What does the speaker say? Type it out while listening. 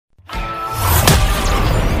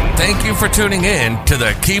Thank you for tuning in to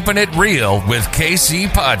the Keeping It Real with KC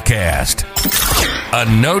podcast, a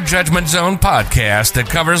no judgment zone podcast that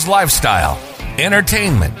covers lifestyle,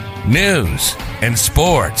 entertainment, news, and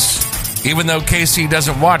sports. Even though KC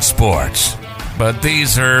doesn't watch sports, but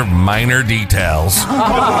these are minor details.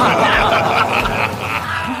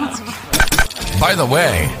 By the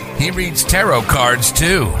way, he reads tarot cards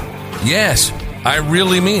too. Yes, I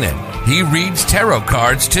really mean it. He reads tarot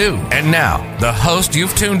cards too. And now, the host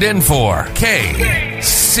you've tuned in for,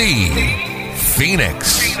 KC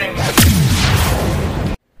Phoenix.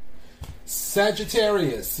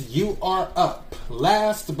 Sagittarius, you are up.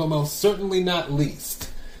 Last but most certainly not least.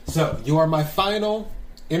 So, you are my final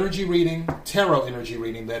energy reading, tarot energy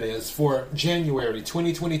reading that is, for January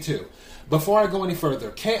 2022. Before I go any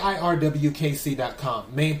further, KIRWKC.com,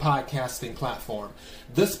 main podcasting platform.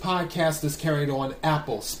 This podcast is carried on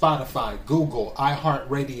Apple, Spotify, Google,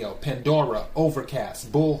 iHeartRadio, Pandora,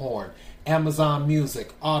 Overcast, Bullhorn, Amazon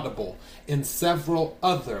Music, Audible, and several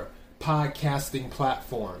other podcasting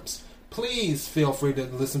platforms. Please feel free to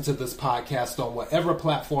listen to this podcast on whatever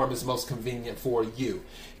platform is most convenient for you.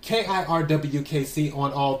 KIRWKC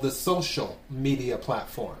on all the social media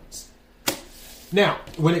platforms. Now,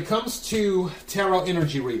 when it comes to tarot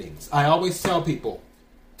energy readings, I always tell people,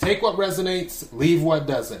 take what resonates, leave what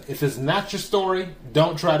doesn't. If it's not your story,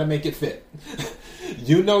 don't try to make it fit.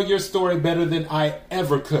 You know your story better than I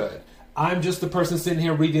ever could. I'm just the person sitting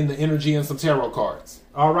here reading the energy and some tarot cards.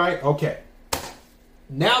 All right? Okay.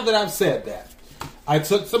 Now that I've said that, I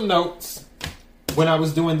took some notes when I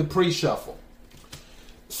was doing the pre-shuffle.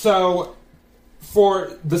 So,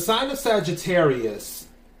 for the sign of Sagittarius,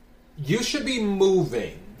 you should be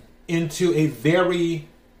moving into a very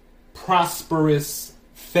prosperous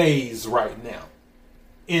phase right now.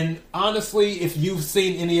 And honestly, if you've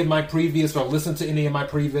seen any of my previous or listened to any of my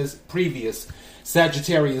previous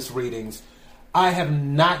Sagittarius readings, I have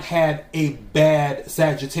not had a bad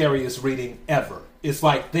Sagittarius reading ever. It's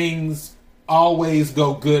like things always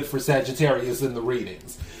go good for Sagittarius in the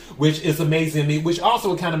readings, which is amazing to me, which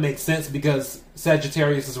also kind of makes sense because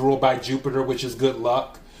Sagittarius is ruled by Jupiter, which is good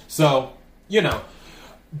luck. So, you know,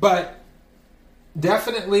 but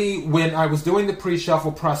definitely when I was doing the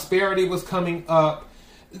pre-shuffle, prosperity was coming up.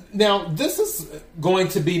 Now, this is going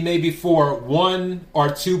to be maybe for one or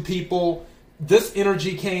two people. This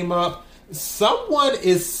energy came up. Someone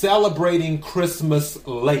is celebrating Christmas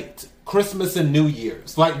late. Christmas and New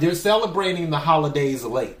Year's. Like they're celebrating the holidays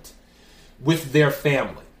late with their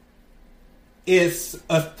family. It's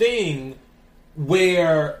a thing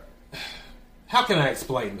where, how can I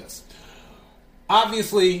explain this?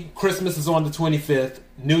 Obviously, Christmas is on the 25th.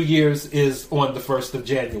 New Year's is on the 1st of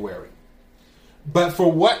January. But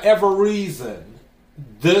for whatever reason,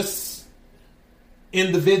 this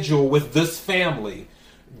individual with this family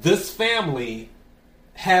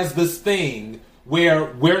has this thing where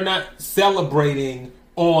we're not celebrating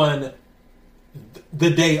on the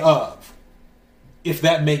day of, if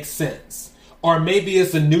that makes sense. Or maybe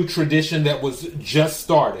it's a new tradition that was just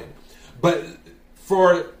started. But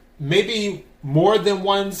for maybe more than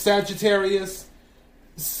one Sagittarius,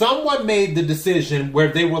 someone made the decision where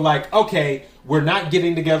they were like, okay, we're not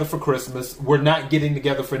getting together for Christmas, we're not getting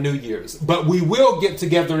together for New Year's, but we will get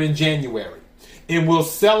together in January, and we'll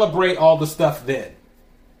celebrate all the stuff then.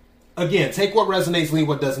 Again, take what resonates, leave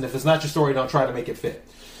what doesn't. If it's not your story, don't try to make it fit.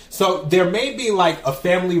 So there may be like a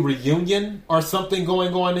family reunion or something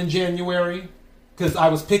going on in January, because I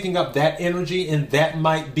was picking up that energy, and that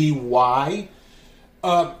might be why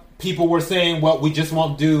people were saying, well, we just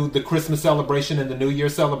won't do the Christmas celebration and the New Year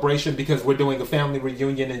celebration because we're doing a family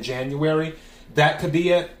reunion in January. That could be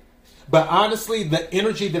it. But honestly, the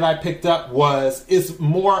energy that I picked up is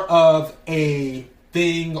more of a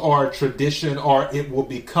thing or a tradition, or it will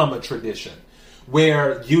become a tradition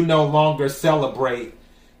where you no longer celebrate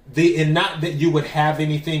and not that you would have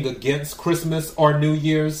anything against Christmas or New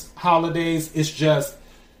Year's holidays. It's just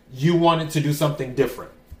you wanted to do something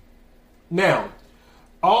different. Now,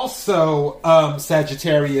 also,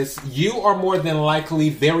 Sagittarius, you are more than likely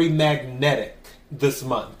very magnetic this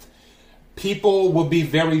month. People will be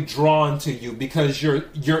very drawn to you because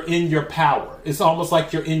you're in your power. It's almost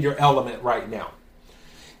like you're in your element right now.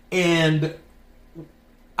 And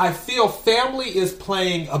I feel family is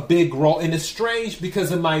playing a big role. And it's strange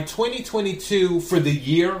because in my 2022 for the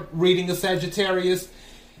year reading of Sagittarius,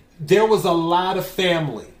 there was a lot of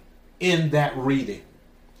family in that reading.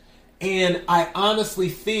 And I honestly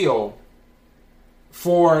feel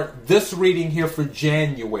for this reading here for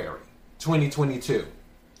January 2022,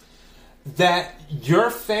 that your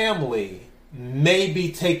family may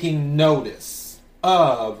be taking notice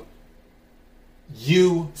of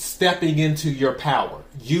you stepping into your power,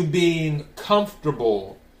 you being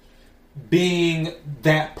comfortable being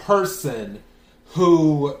that person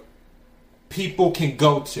who people can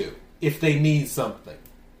go to if they need something.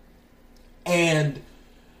 And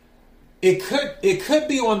it could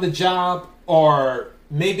be on the job or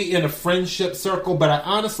maybe in a friendship circle, but I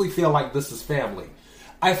honestly feel like this is family.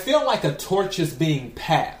 I feel like a torch is being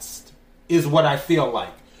passed, is what I feel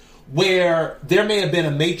like. Where there may have been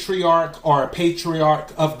a matriarch or a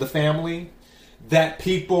patriarch of the family that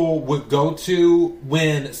people would go to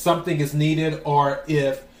when something is needed, or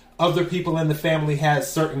if other people in the family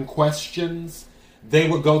has certain questions, they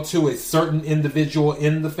would go to a certain individual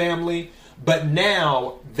in the family. But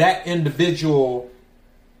now that individual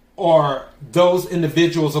or those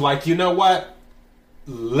individuals are like, you know what?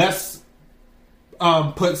 Let's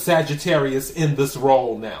put Sagittarius in this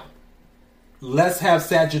role now. Let's have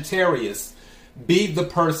Sagittarius be the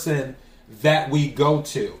person that we go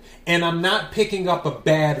to. And I'm not picking up a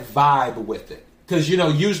bad vibe with it. Because,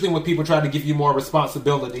 usually when people try to give you more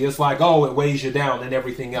responsibility, it's like, oh, it weighs you down and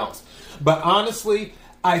everything else. But honestly,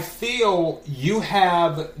 I feel you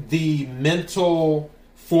have the mental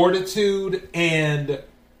fortitude and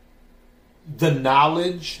the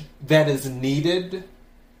knowledge that is needed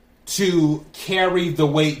to carry the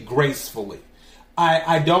weight gracefully.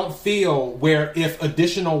 I don't feel where if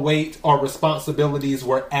additional weight or responsibilities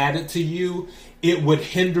were added to you, it would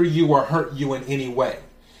hinder you or hurt you in any way.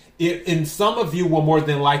 And some of you will more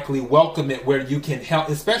than likely welcome it where you can help,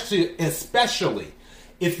 especially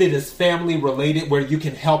if it is family related, where you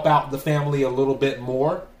can help out the family a little bit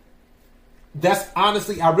more. That's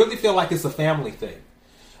honestly, I really feel like it's a family thing.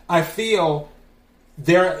 I feel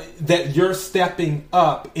that you're stepping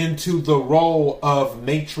up into the role of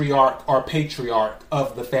matriarch or patriarch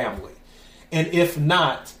of the family. And if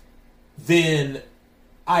not, then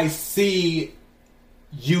I see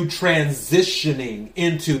you transitioning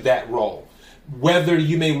into that role, whether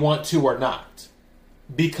you may want to or not,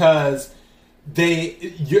 because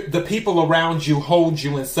the people around you hold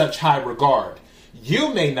you in such high regard.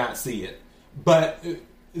 You may not see it, but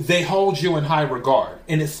they hold you in high regard.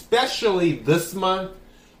 And especially this month,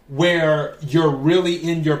 where you're really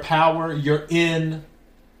in your power, you're in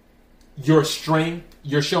your strength,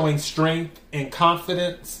 you're showing strength and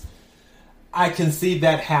confidence, I can see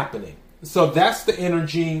that happening. So that's the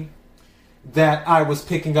energy that I was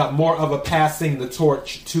picking up, more of a passing the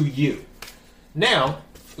torch to you. Now,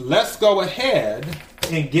 let's go ahead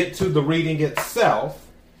and get to the reading itself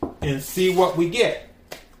and see what we get.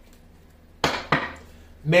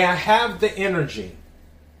 May I have the energy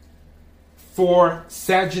for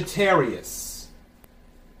Sagittarius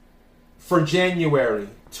for January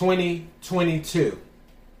 2022?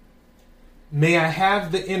 May I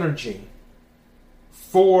have the energy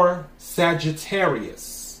for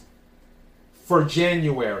Sagittarius for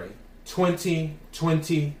January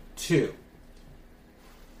 2022?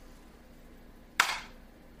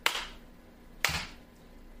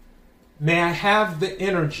 May I have the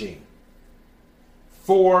energy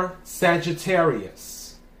for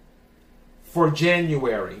Sagittarius for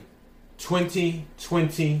January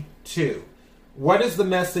 2022? What is the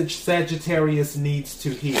message Sagittarius needs to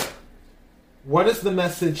hear? What is the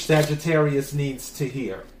message Sagittarius needs to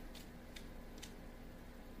hear?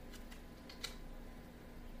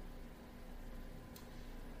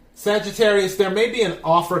 Sagittarius, there may be an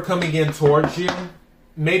offer coming in towards you,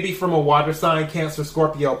 maybe from a water sign, Cancer,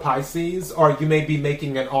 Scorpio, Pisces, or you may be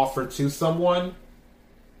making an offer to someone.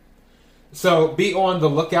 So be on the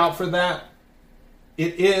lookout for that.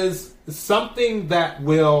 It is something that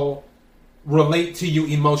will relate to you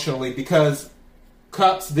emotionally, because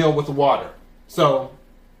cups deal with water. So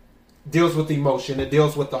deals with emotion. It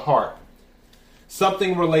deals with the heart.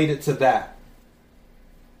 Something related to that.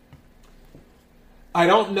 I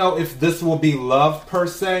don't know if this will be love per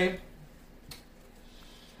se.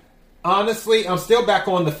 Honestly, I'm still back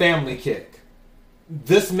on the family kick.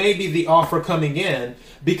 This may be the offer coming in,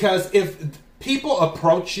 because if people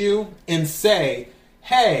approach you and say,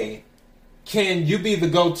 hey, can you be the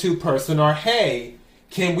go-to person? Or, hey,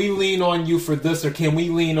 can we lean on you for this? Or can we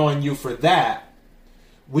lean on you for that?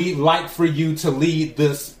 We'd like for you to lead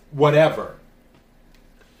this whatever.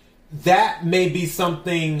 That may be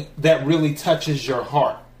something that really touches your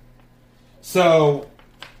heart. So,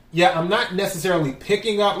 yeah, I'm not necessarily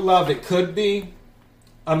picking up love. It could be.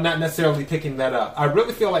 I'm not necessarily picking that up. I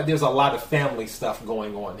really feel like there's a lot of family stuff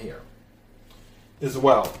going on here as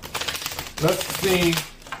well. Let's see.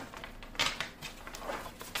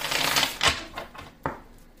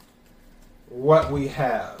 What we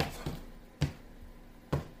have.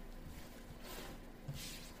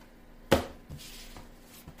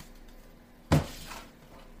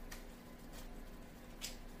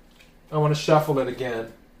 I want to shuffle it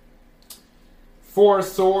again. Four of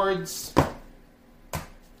Swords,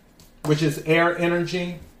 which is air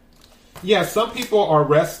energy. Yeah, some people are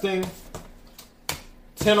resting.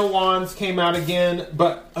 Ten of Wands came out again.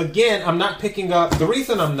 But again, I'm not picking up. The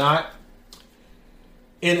reason I'm not,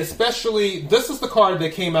 and especially, this is the card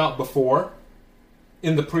that came out before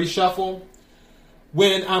in the pre-shuffle.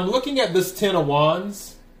 When I'm looking at this Ten of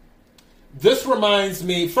Wands, this reminds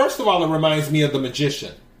me, first of all, it reminds me of the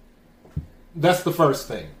Magician. That's the first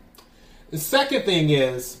thing. The second thing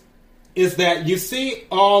is that you see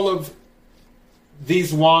all of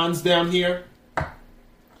these wands down here?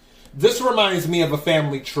 This reminds me of a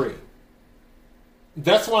family tree.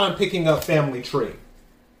 That's why I'm picking up family tree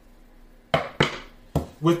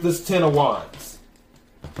with this Ten of Wands,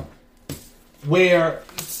 where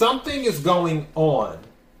something is going on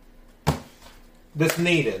that's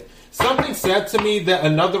needed. Something said to me that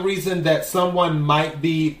another reason that someone might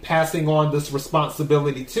be passing on this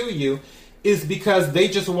responsibility to you is because they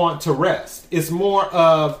just want to rest. It's more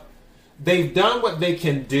of they've done what they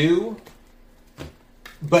can do,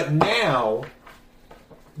 but now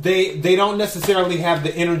they don't necessarily have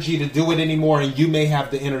the energy to do it anymore, and you may have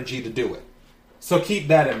the energy to do it. So keep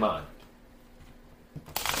that in mind.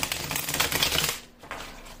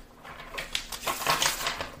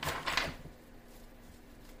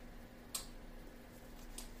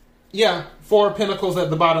 Yeah, Four of Pentacles at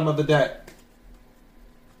the bottom of the deck.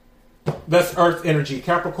 That's Earth energy.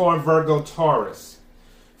 Capricorn, Virgo, Taurus.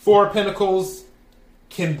 Four of Pentacles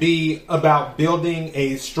can be about building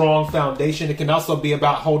a strong foundation. It can also be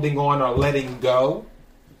about holding on or letting go,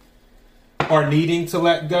 or needing to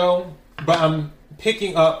let go. But I'm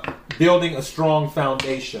picking up building a strong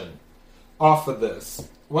foundation off of this.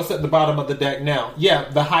 What's at the bottom of the deck now? Yeah,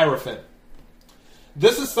 the Hierophant.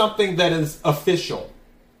 This is something that is official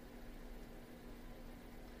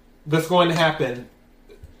that's going to happen.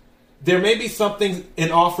 There may be something,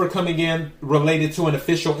 an offer coming in related to an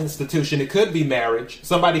official institution. It could be marriage.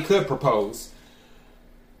 Somebody could propose.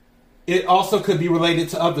 It also could be related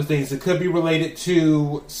to other things. It could be related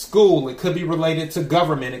to school. It could be related to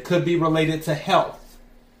government. It could be related to health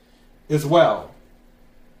as well.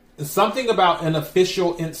 It's something about an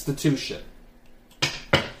official institution.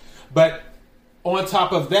 But on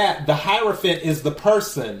top of that, the Hierophant is the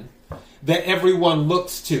person that everyone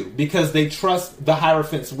looks to because they trust the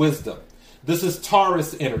Hierophant's wisdom. This is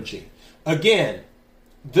Taurus energy. Again,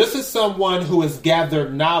 this is someone who has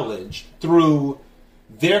gathered knowledge through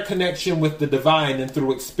their connection with the divine and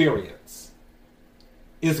through experience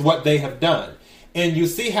is what they have done. And you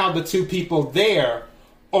see how the two people there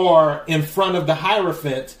are in front of the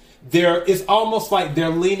Hierophant. It's almost like they're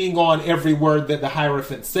leaning on every word that the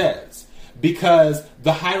Hierophant says, because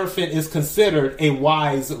the Hierophant is considered a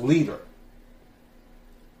wise leader.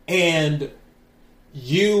 And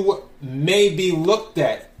you may be looked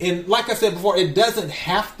at, and like I said before, it doesn't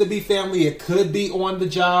have to be family. It could be on the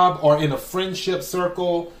job or in a friendship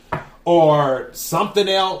circle or something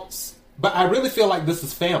else. But I really feel like this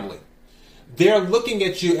is family. They're looking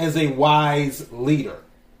at you as a wise leader,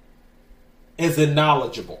 as a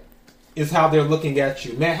knowledgeable, is how they're looking at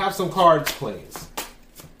you. May I have some cards, please?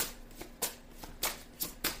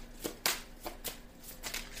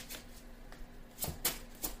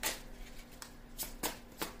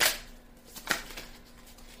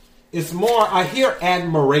 It's more, I hear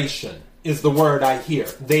admiration is the word I hear.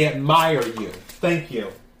 They admire you. Thank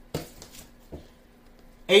you.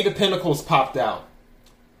 Eight of Pentacles popped out.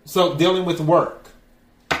 So dealing with work.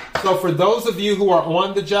 So for those of you who are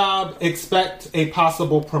on the job, expect a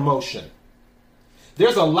possible promotion.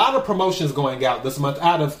 There's a lot of promotions going out this month.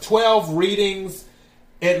 Out of 12 readings,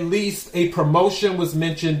 at least a promotion was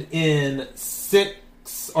mentioned in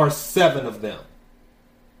 6 or 7 of them.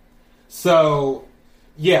 So,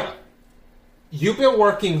 yeah. You've been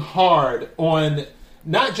working hard on,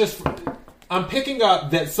 not just, I'm picking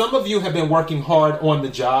up that some of you have been working hard on the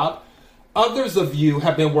job. Others of you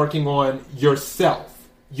have been working on yourself.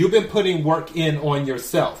 You've been putting work in on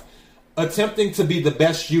yourself, attempting to be the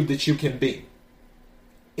best you that you can be.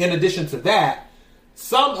 In addition to that,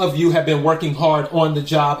 some of you have been working hard on the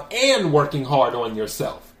job and working hard on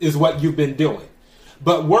yourself, is what you've been doing.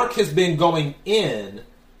 But work has been going in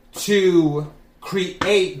to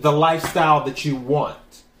create the lifestyle that you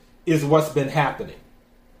want, is what's been happening.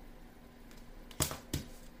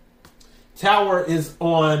 Tower is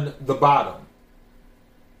on the bottom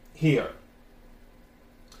here.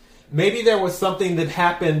 Maybe there was something that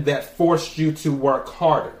happened that forced you to work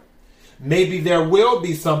harder. Maybe there will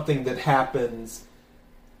be something that happens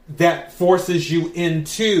that forces you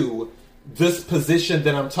into this position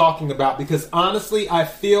that I'm talking about, because honestly, I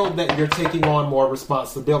feel that you're taking on more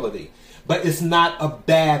responsibility. But it's not a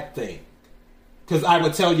bad thing. Because I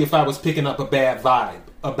would tell you if I was picking up a bad vibe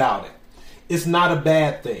about it. It's not a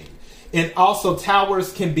bad thing. And also,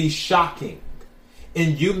 towers can be shocking.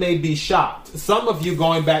 And you may be shocked. Some of you,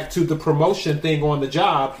 going back to the promotion thing on the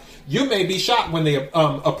job, you may be shocked when they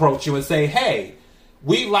approach you and say, hey,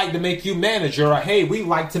 we'd like to make you manager, or hey, we'd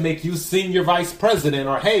like to make you senior vice president,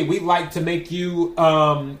 or hey, we'd like to make you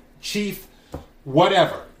chief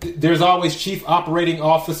whatever. There's always chief operating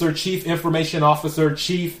officer, chief information officer,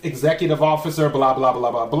 chief executive officer, blah, blah,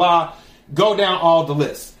 blah, blah, blah. Go down all the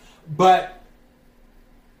list. But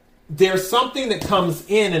there's something that comes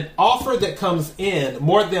in, an offer that comes in,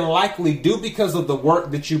 more than likely due because of the work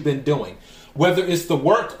that you've been doing. Whether it's the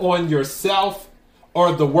work on yourself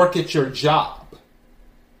or the work at your job.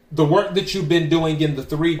 The work that you've been doing in the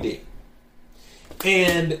 3D.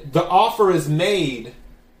 And the offer is made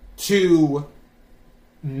to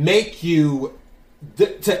make you,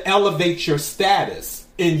 to elevate your status.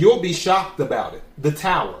 And you'll be shocked about it. The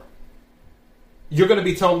tower. You're going to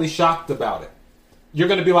be totally shocked about it. You're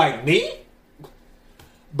going to be like, me?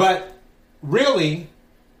 But really,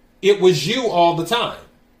 it was you all the time.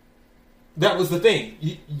 That was the thing.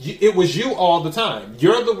 It was you all the time.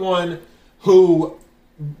 You're the one who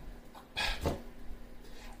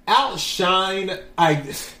outshine.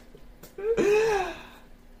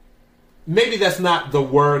 Maybe that's not the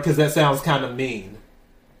word because that sounds kind of mean.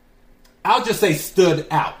 I'll just say stood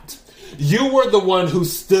out. You were the one who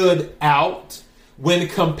stood out when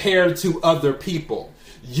compared to other people.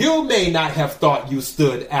 You may not have thought you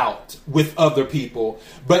stood out with other people,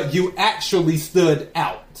 but you actually stood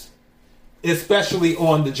out, especially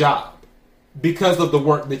on the job, because of the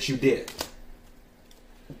work that you did.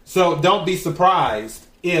 So don't be surprised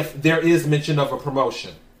if there is mention of a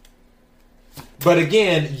promotion. But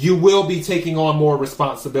again, you will be taking on more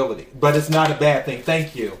responsibility, but it's not a bad thing.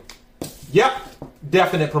 Thank you. Yep,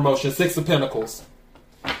 definite promotion. Six of Pentacles.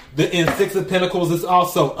 In Six of Pentacles is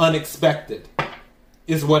also unexpected,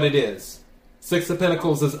 is what it is. Six of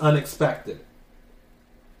Pentacles is unexpected.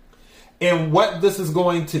 And what this is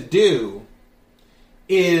going to do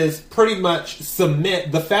is pretty much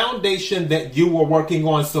cement the foundation that you were working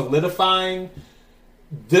on solidifying.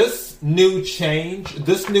 This new change,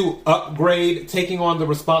 this new upgrade, taking on the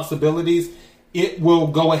responsibilities, it will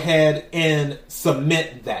go ahead and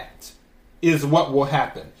cement that, is what will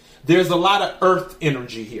happen. There's a lot of earth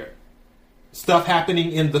energy here. Stuff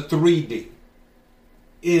happening in the 3D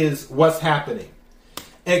is what's happening.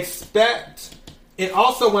 Expect, and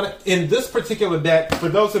also when in this particular deck, for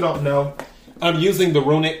those who don't know, I'm using the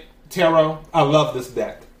Runic Tarot. I love this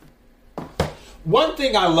deck. One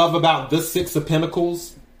thing I love about this Six of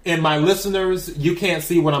Pentacles, and my listeners, you can't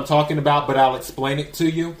see what I'm talking about, but I'll explain it to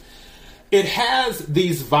you. It has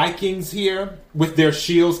these Vikings here with their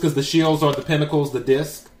shields, because the shields are the pentacles, the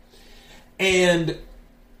disc. And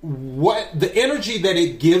what the energy that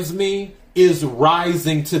it gives me is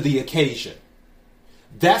rising to the occasion.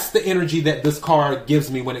 That's the energy that this card gives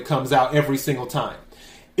me when it comes out every single time.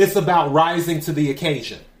 It's about rising to the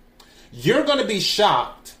occasion. You're going to be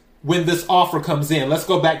shocked when this offer comes in. Let's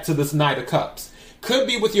go back to this Knight of Cups. Could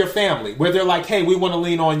be with your family, where they're like, hey, we want to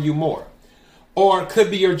lean on you more. Or it could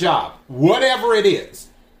be your job. Whatever it is,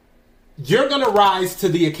 you're going to rise to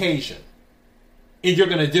the occasion. And you're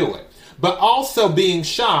going to do it. But also being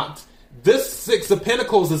shocked, this Six of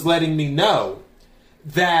Pentacles is letting me know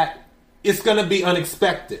that it's going to be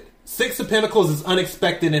unexpected. Six of Pentacles is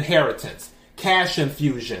unexpected inheritance, cash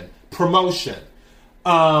infusion, promotion,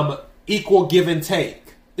 equal give and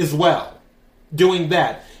take as well. Doing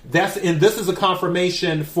that. And this is a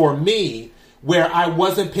confirmation for me where I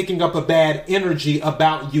wasn't picking up a bad energy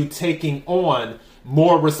about you taking on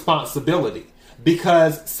more responsibility.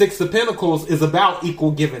 Because Six of Pentacles is about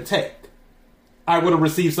equal give and take. I would have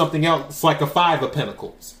received something else like a Five of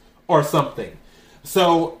Pentacles or something.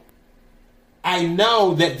 So I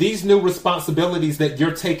know that these new responsibilities that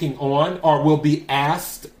you're taking on or will be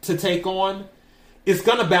asked to take on, it's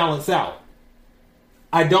going to balance out.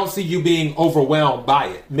 I don't see you being overwhelmed by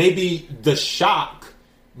it. Maybe the shock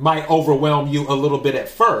might overwhelm you a little bit at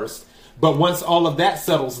first, but once all of that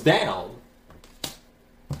settles down,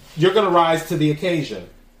 you're going to rise to the occasion.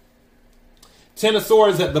 Ten of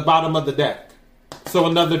Swords at the bottom of the deck. So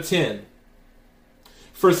another 10.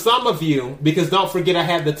 For some of you, because don't forget I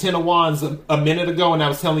had the Ten of Wands a minute ago and I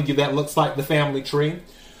was telling you that looks like the family tree.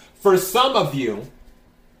 For some of you,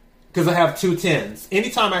 because I have two tens.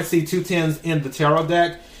 Anytime I see two tens in the tarot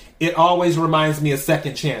deck, it always reminds me of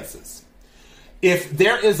second chances. If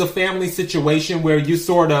there is a family situation where you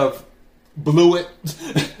sort of blew it,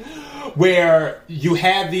 where you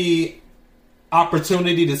had the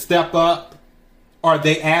opportunity to step up, or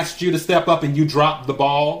they asked you to step up and you dropped the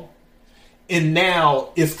ball, and now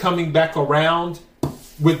it's coming back around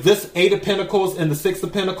with this 8 of Pentacles and the 6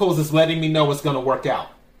 of Pentacles is letting me know it's going to work out.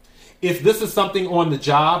 If this is something on the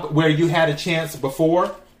job where you had a chance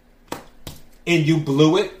before and you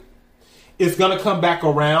blew it, it's going to come back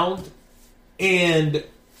around and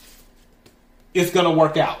it's going to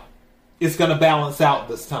work out. It's going to balance out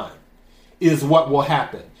this time, is what will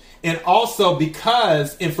happen. And also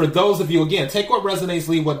because, and for those of you, again, take what resonates,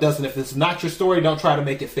 leave what doesn't. If it's not your story, don't try to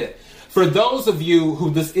make it fit. For those of you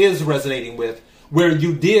who this is resonating with, where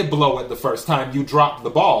you did blow it the first time, you dropped the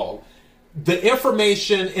ball, the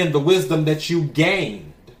information and the wisdom that you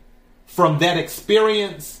gained from that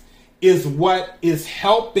experience is what is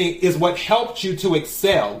helping, is what helped you to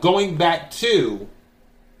excel. Going back to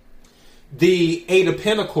the 8 of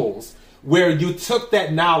Pentacles, where you took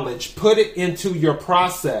that knowledge, put it into your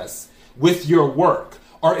process with your work,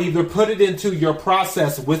 or either put it into your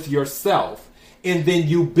process with yourself, and then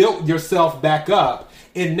you built yourself back up,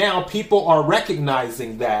 and now people are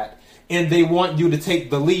recognizing that, and they want you to take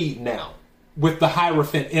the lead now with the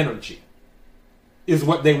Hierophant energy, is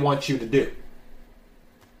what they want you to do.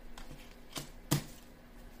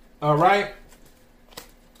 All right?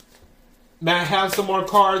 May I have some more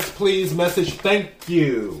cards, please? Message, thank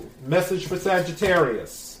you. Message for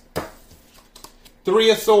Sagittarius.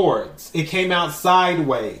 3 of Swords. It came out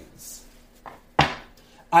sideways.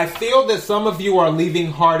 I feel that some of you are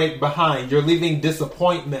leaving heartache behind. You're leaving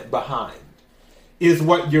disappointment behind, is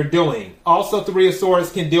what you're doing. Also, 3 of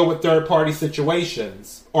Swords can deal with third-party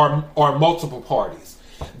situations or multiple parties.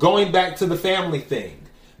 Going back to the family thing,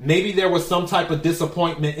 maybe there was some type of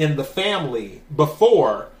disappointment in the family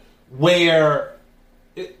before, where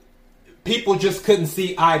people just couldn't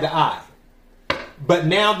see eye to eye. But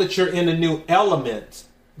now that you're in a new element,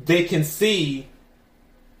 they can see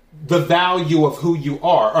the value of who you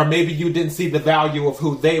are. Or maybe you didn't see the value of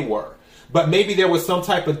who they were. But maybe there was some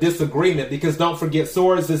type of disagreement, because don't forget,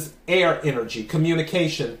 Swords is air energy,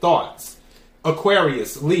 communication, thoughts.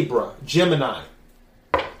 Aquarius, Libra, Gemini.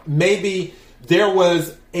 Maybe there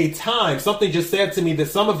was a time, something just said to me that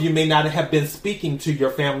some of you may not have been speaking to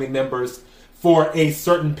your family members for a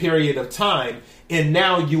certain period of time, and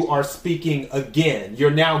now you are speaking again.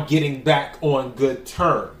 You're now getting back on good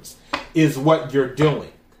terms, is what you're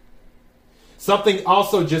doing. Something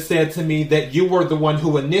also just said to me that you were the one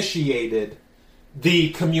who initiated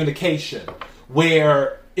the communication,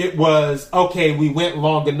 where it was, okay, we went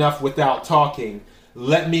long enough without talking.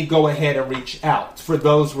 Let me go ahead and reach out, for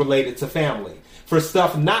those related to family. For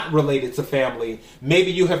stuff not related to family,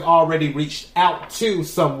 maybe you have already reached out to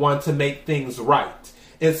someone to make things right.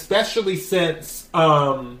 Especially since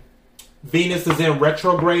Venus is in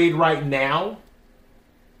retrograde right now.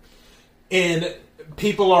 And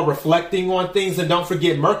people are reflecting on things. And don't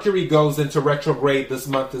forget, Mercury goes into retrograde this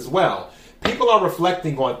month as well. People are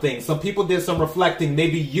reflecting on things. Some people did some reflecting.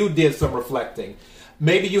 Maybe you did some reflecting.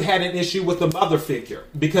 Maybe you had an issue with the mother figure,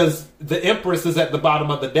 because the Empress is at the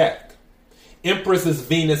bottom of the deck. Empress is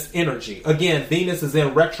Venus energy. Again, Venus is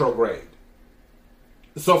in retrograde.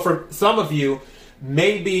 So for some of you,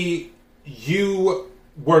 maybe you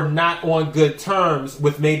were not on good terms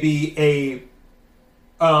with maybe a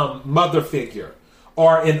mother figure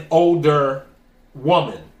or an older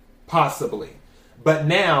woman, possibly. But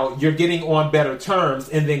now you're getting on better terms,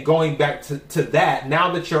 and then going back to that,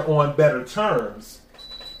 now that you're on better terms,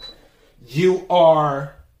 you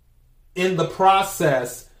are in the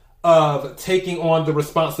process of taking on the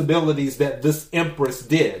responsibilities that this Empress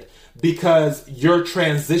did, because you're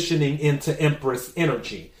transitioning into Empress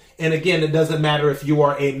energy. And again, it doesn't matter if you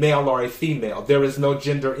are a male or a female. There is no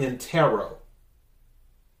gender in tarot,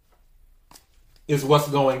 is what's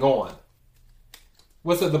going on.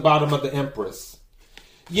 What's at the bottom of the Empress?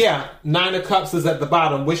 Yeah, 9 of Cups is at the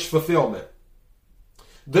bottom, wish fulfillment.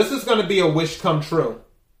 This is going to be a wish come true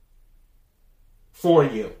for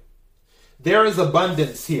you. There is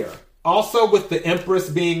abundance here. Also, with the Empress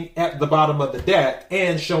being at the bottom of the deck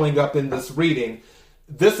and showing up in this reading,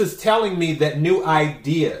 this is telling me that new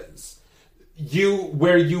ideas,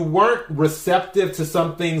 where you weren't receptive to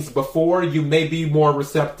some things before, you may be more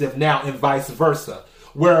receptive now, and vice versa.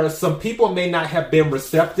 Where some people may not have been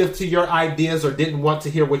receptive to your ideas or didn't want to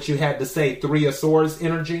hear what you had to say, 3 of Swords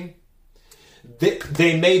energy,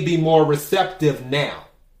 they may be more receptive now.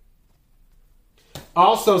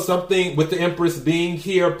 Also, something with the Empress being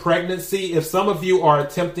here, pregnancy. If some of you are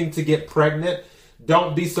attempting to get pregnant,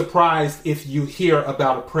 don't be surprised if you hear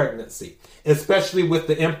about a pregnancy, especially with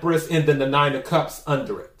the Empress and then the 9 of Cups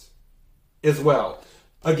under it. as well.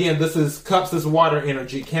 Again, this is Cups is water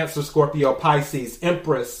energy, Cancer, Scorpio, Pisces.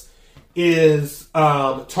 Empress is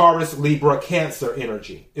Taurus, Libra, Cancer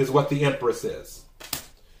energy is what the Empress is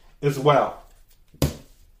as well.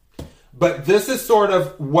 But this is sort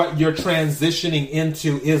of what you're transitioning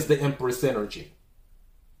into is the Empress energy.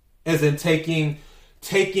 As in taking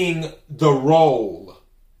the role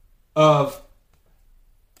of,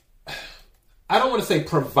 I don't want to say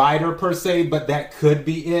provider per se, but that could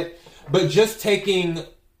be it. But just taking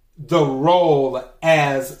the role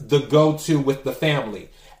as the go-to with the family,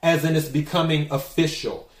 as in it's becoming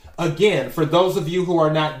official. Again, for those of you who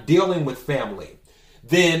are not dealing with family,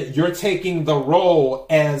 then you're taking the role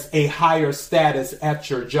as a higher status at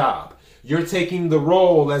your job. You're taking the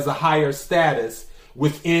role as a higher status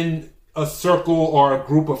within a circle or a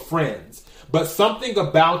group of friends. But something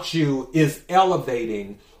about you is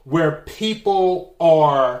elevating where people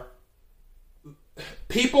are,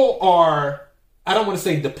 I don't want to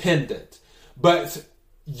say dependent, but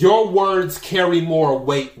your words carry more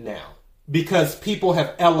weight now because people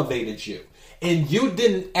have elevated you. And you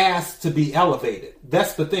didn't ask to be elevated.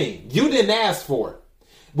 That's the thing. You didn't ask for it,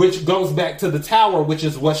 which goes back to the Tower, which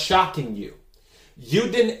is what's shocking you. You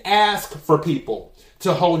didn't ask for people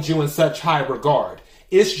to hold you in such high regard.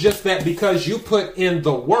 It's just that because you put in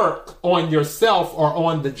the work on yourself or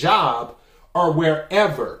on the job or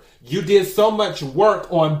wherever, you did so much work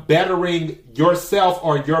on bettering yourself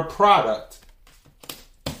or your product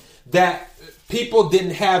that people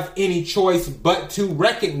didn't have any choice but to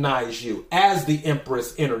recognize you as the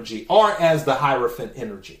Empress energy or as the Hierophant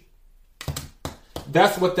energy.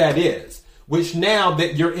 That's what that is. Which now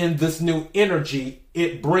that you're in this new energy,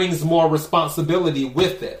 it brings more responsibility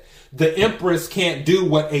with it. The Empress can't do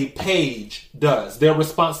what a page does. Their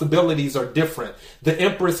responsibilities are different. The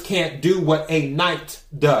Empress can't do what a knight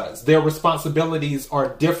does. Their responsibilities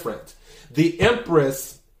are different. The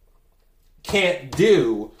Empress can't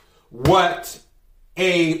do what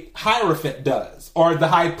a Hierophant does or the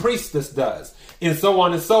High Priestess does, and so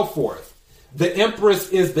on and so forth. The Empress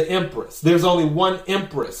is the Empress. There's only one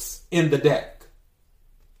Empress in the deck.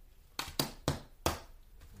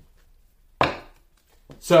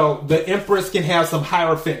 So the Empress can have some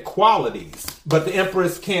Hierophant qualities, but the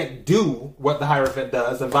Empress can't do what the Hierophant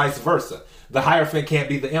does, and vice versa. The Hierophant can't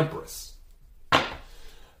be the Empress.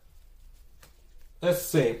 Let's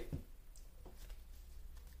see.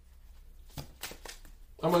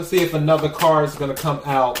 I'm going to see if another card is going to come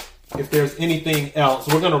out. If there's anything else.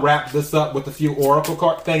 We're going to wrap this up with a few oracle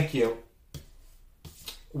cards. Thank you.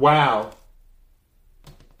 Wow.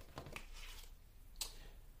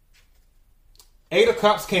 Eight of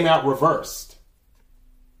Cups came out reversed.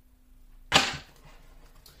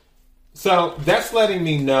 So that's letting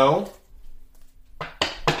me know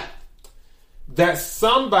that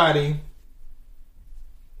somebody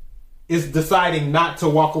is deciding not to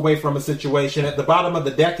walk away from a situation. At the bottom of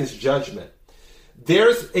the deck is Judgment.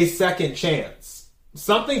 There's a second chance.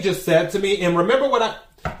 Something just said to me, and remember what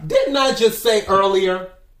didn't I just say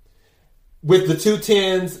earlier with the 2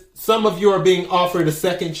 tens, some of you are being offered a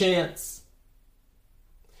second chance.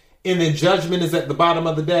 And then Judgment is at the bottom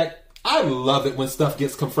of the deck. I love it when stuff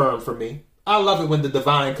gets confirmed for me. I love it when the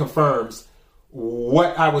divine confirms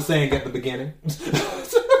what I was saying at the beginning.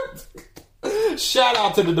 Shout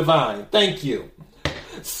out to the divine. Thank you.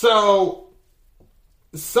 So,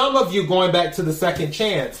 some of you going back to the second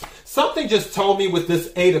chance, something just told me with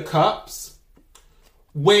this 8 of Cups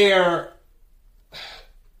where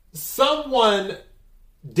someone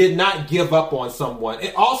did not give up on someone.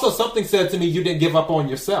 And also something said to me you didn't give up on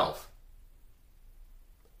yourself.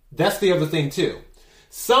 That's the other thing too.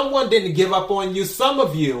 Someone didn't give up on you. Some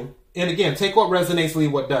of you, and again, take what resonates,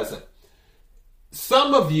 leave what doesn't.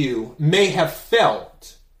 Some of you may have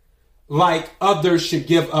felt like others should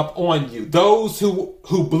give up on you. Those who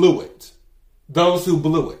blew it. Those who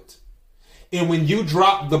blew it. And when you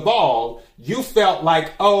dropped the ball, you felt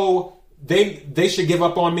like, oh, they should give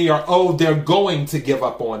up on me, or oh, they're going to give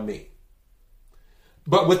up on me.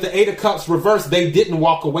 But with the 8 of Cups reversed, they didn't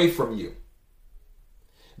walk away from you.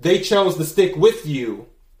 They chose to stick with you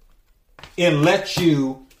and let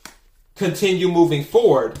you continue moving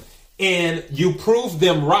forward. And you proved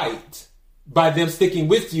them right by them sticking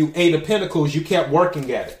with you. 8 of Pentacles, you kept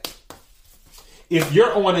working at it. If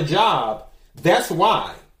you're on a job, that's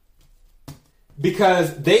why.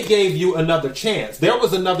 Because they gave you another chance. There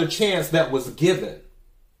was another chance that was given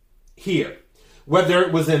here. Whether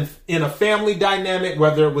it was in a family dynamic,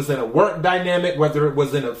 whether it was in a work dynamic, whether it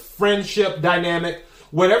was in a friendship dynamic,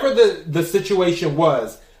 whatever the situation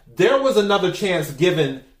was, there was another chance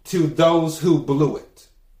given to those who blew it.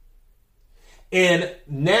 And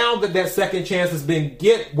now that second chance has been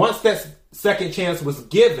once that second chance was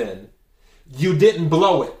given, you didn't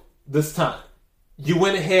blow it this time. You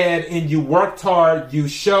went ahead and you worked hard, you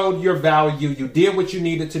showed your value, you did what you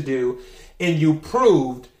needed to do, and you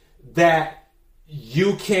proved that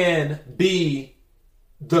you can be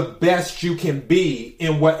the best you can be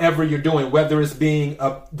in whatever you're doing, whether it's being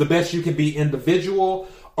the best you can be individual,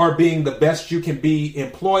 or being the best you can be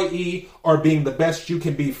employee, or being the best you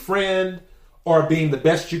can be friend, or being the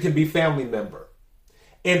best you can be family member.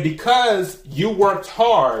 And because you worked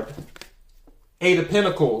hard, Eight of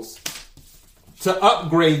Pentacles, to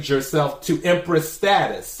upgrade yourself to Empress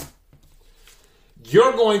status,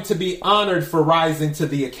 you're going to be honored for rising to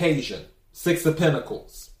the occasion. Six of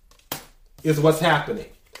Pentacles is what's happening.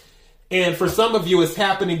 And for some of you, it's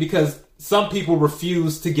happening because some people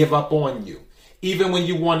refuse to give up on you, even when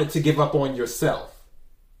you wanted to give up on yourself.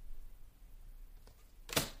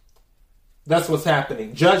 That's what's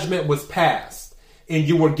happening. Judgment was passed, and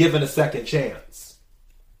you were given a second chance.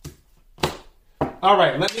 All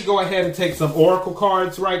right, let me go ahead and take some oracle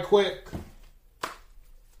cards right quick.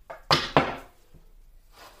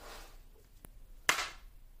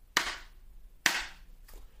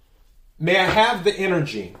 May I have the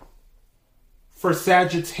energy for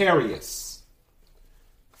Sagittarius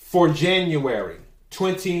for January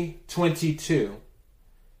 2022?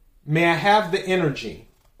 May I have the energy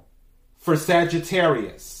for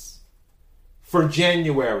Sagittarius for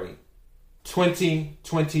January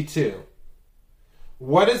 2022?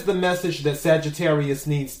 What is the message that Sagittarius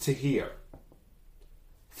needs to hear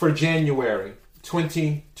for January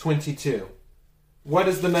 2022? What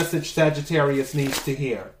is the message Sagittarius needs to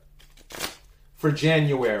hear for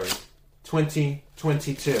January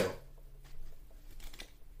 2022?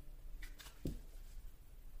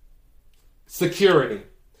 Security.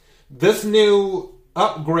 This new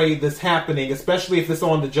upgrade that's happening, especially if it's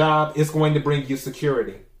on the job, is going to bring you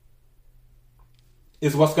security.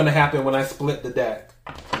 Is what's going to happen when I split the deck.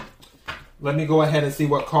 Let me go ahead and see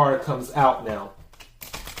what card comes out now.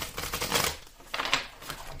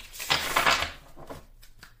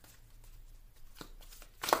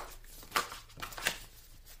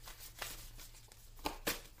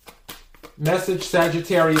 Message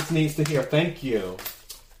Sagittarius needs to hear. Thank you.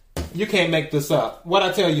 You can't make this up. What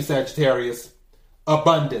I tell you, Sagittarius?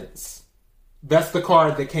 Abundance. That's the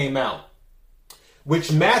card that came out,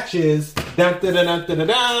 which matches the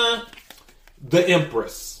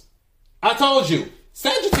Empress. I told you,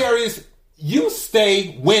 Sagittarius, you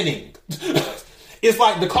stay winning. It's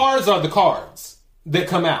like the cards are the cards that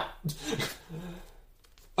come out.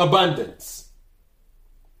 Abundance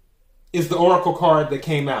is the oracle card that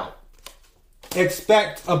came out.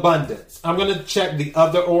 Expect abundance. I'm going to check the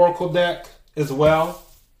other oracle deck as well.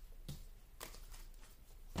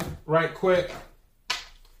 Right quick.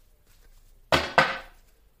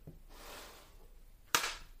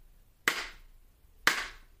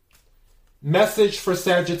 Message for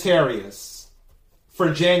Sagittarius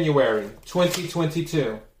for January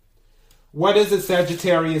 2022. What is it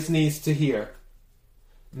Sagittarius needs to hear?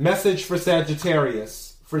 Message for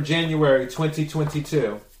Sagittarius for January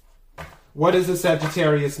 2022. What is it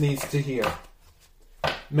Sagittarius needs to hear?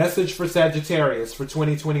 Message for Sagittarius for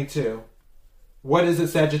 2022. What is it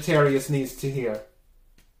Sagittarius needs to hear?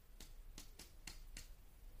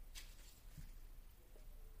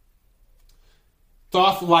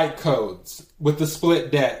 Thoth light codes with the split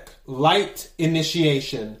deck. Light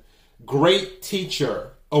initiation, great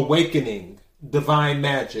teacher, awakening, divine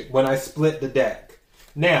magic when I split the deck.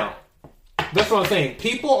 Now, that's what I'm saying.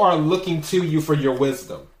 People are looking to you for your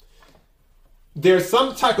wisdom. There's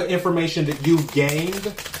some type of information that you've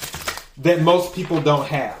gained that most people don't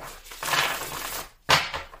have.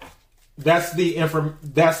 That's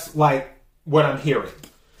like what I'm hearing.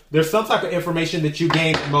 There's some type of information that you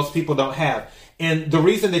gained that most people don't have. And the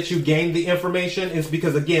reason that you gained the information is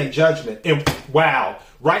because, again, judgment. And wow,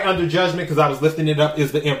 right under judgment, because I was lifting it up,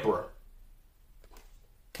 is the Emperor.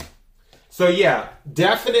 So yeah,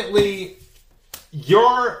 definitely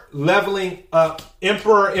you're leveling up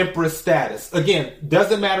Emperor, Empress status. Again,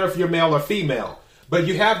 doesn't matter if you're male or female, but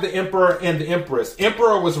you have the Emperor and the Empress.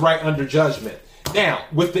 Emperor was right under judgment. Now,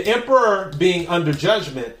 with the Emperor being under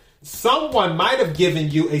judgment, someone might have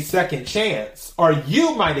given you a second chance, or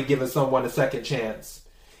you might have given someone a second chance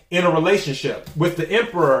in a relationship. With the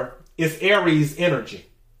Emperor, it's Aries energy,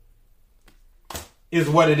 is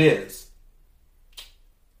what it is.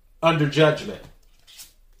 Under judgment.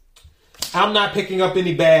 I'm not picking up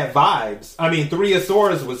any bad vibes. I mean, Three of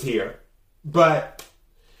Swords was here, but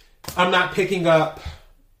I'm not picking up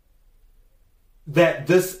that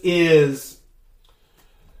this is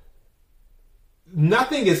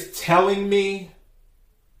nothing is telling me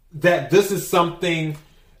that this is something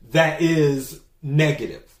that is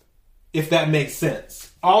negative, if that makes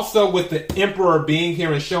sense. Also, with the Emperor being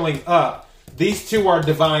here and showing up, these two are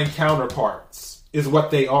divine counterparts, is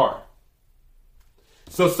what they are.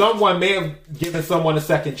 So someone may have given someone a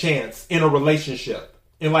second chance in a relationship.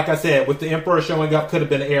 And like I said, with the Emperor showing up, could have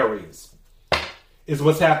been Aries, is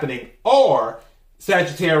what's happening. Or,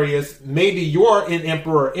 Sagittarius, maybe you're in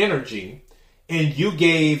Emperor energy and you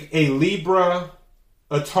gave a Libra,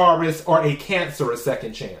 a Taurus, or a Cancer a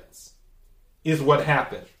second chance, is what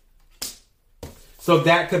happened. So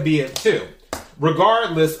that could be it too.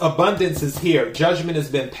 Regardless, abundance is here. Judgment has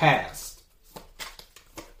been passed.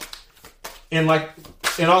 And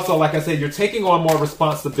also, like I said, you're taking on more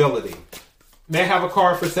responsibility. May I have a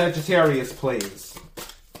card for Sagittarius, please?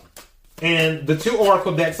 And the two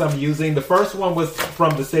oracle decks I'm using, the first one was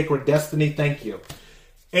from the Sacred Destiny, thank you.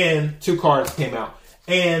 And two cards came out.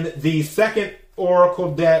 And the second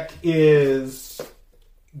oracle deck is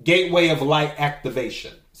Gateway of Light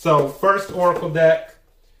Activation. So first oracle deck,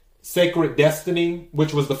 Sacred Destiny,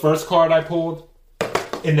 which was the first card I pulled.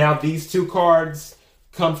 And now these two cards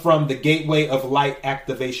come from the Gateway of Light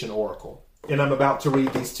Activation Oracle. And I'm about to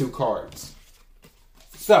read these two cards.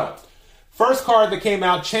 So, first card that came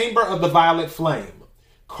out, Chamber of the Violet Flame.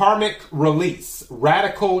 Karmic Release.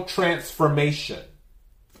 Radical Transformation.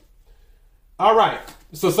 Alright,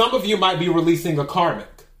 so some of you might be releasing a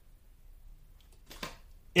karmic.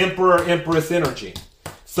 Emperor, Empress energy.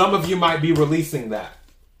 Some of you might be releasing that.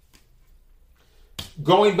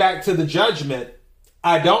 Going back to the judgment,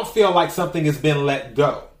 I don't feel like something has been let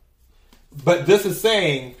go. But this is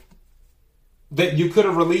saying that you could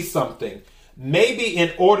have released something. Maybe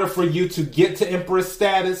in order for you to get to Empress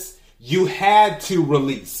status, you had to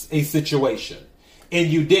release a situation. And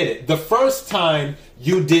you did it. The first time,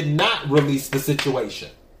 you did not release the situation.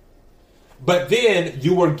 But then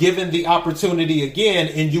you were given the opportunity again,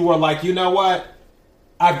 and you were like, you know what?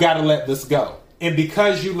 I've got to let this go. And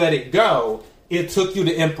because you let it go, it took you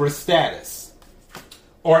to Empress status.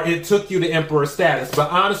 Or it took you to Emperor status.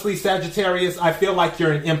 But honestly, Sagittarius, I feel like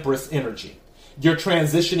you're in Empress energy. You're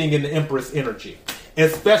transitioning into Empress energy.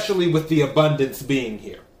 Especially with the abundance being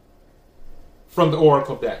here. From the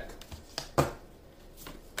Oracle deck.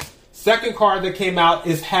 Second card that came out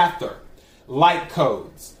is Hathor. Light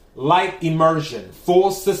codes. Light immersion.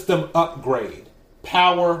 Full system upgrade.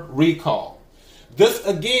 Power recall. This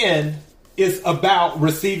again is about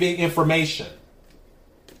receiving information.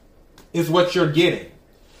 Is what you're getting.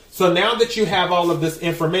 So now that you have all of this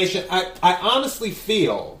information, I honestly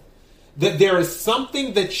feel that there is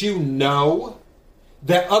something that you know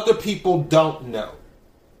that other people don't know.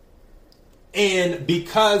 And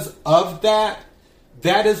because of that,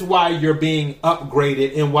 that is why you're being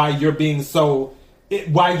upgraded and why you're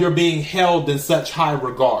being held in such high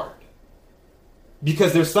regard.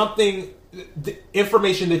 Because there's something, the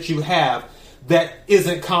information that you have that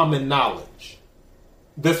isn't common knowledge.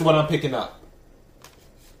 That's what I'm picking up.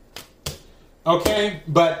 Okay?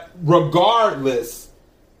 But regardless,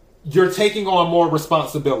 you're taking on more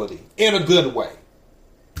responsibility in a good way.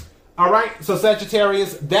 Alright, so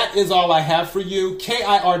Sagittarius, that is all I have for you.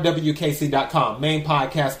 KIRWKC.com, main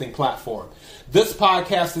podcasting platform. This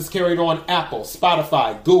podcast is carried on Apple,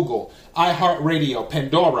 Spotify, Google, iHeartRadio,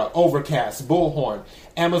 Pandora, Overcast, Bullhorn,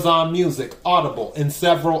 Amazon Music, Audible, and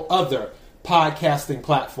several other podcasting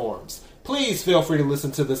platforms. Please feel free to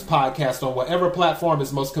listen to this podcast on whatever platform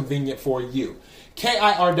is most convenient for you.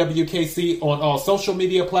 KIRWKC on all social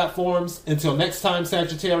media platforms. Until next time,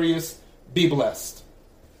 Sagittarius, be blessed.